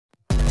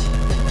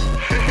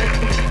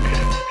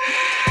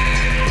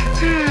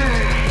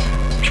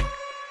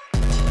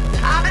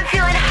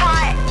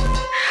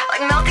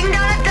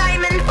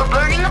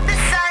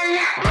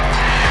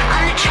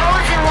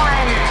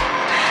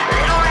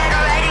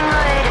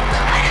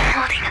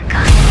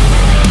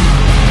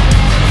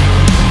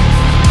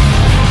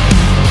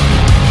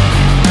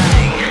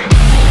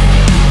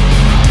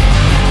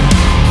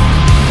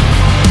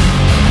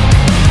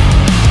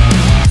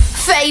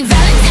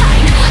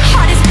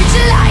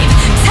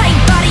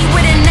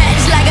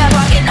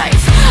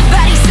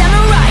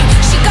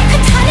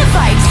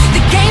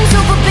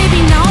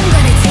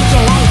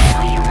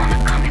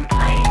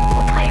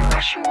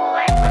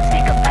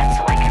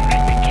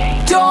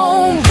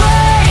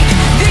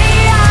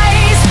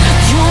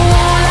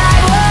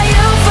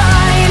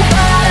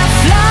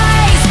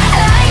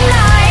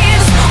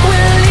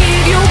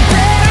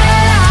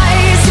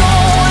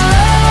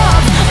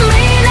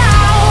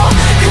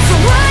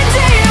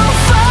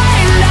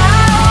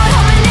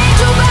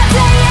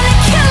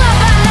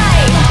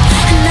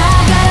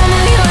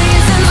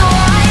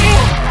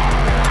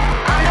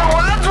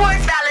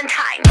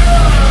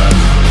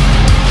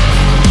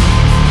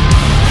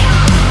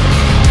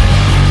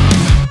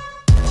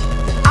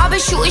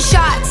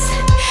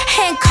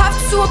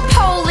to a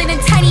pole in a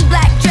tiny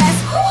black dress.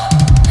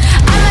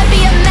 I might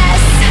be a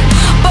mess,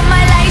 but my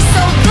life's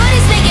so good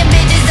it's making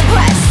bitches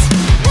depressed.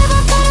 Never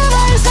thought of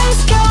us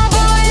as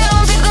cowboy,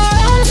 I'll take the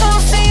round, so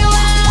see you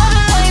in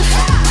another life.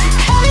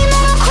 Heavy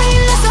metal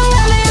queen, that's so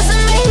heavy as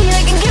me.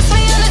 They can kiss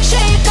me on the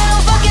cheek, I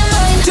don't fucking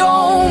mind.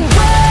 Don't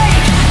break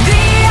the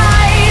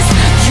ice,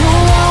 you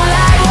won't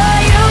like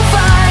what you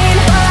find.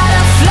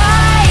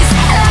 Butterflies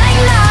like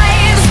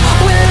knives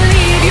will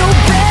leave you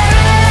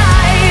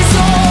paralyzed.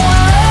 So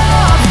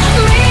love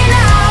me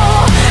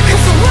now,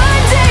 'cause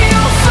one day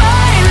you'll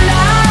find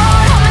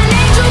out. I'm an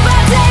angel by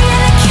day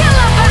and a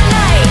killer by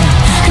night,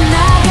 and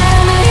I got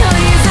a million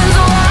reasons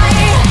why.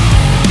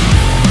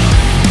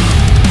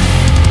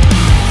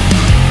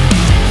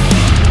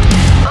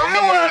 I'm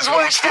the world's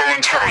worst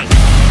Valentine.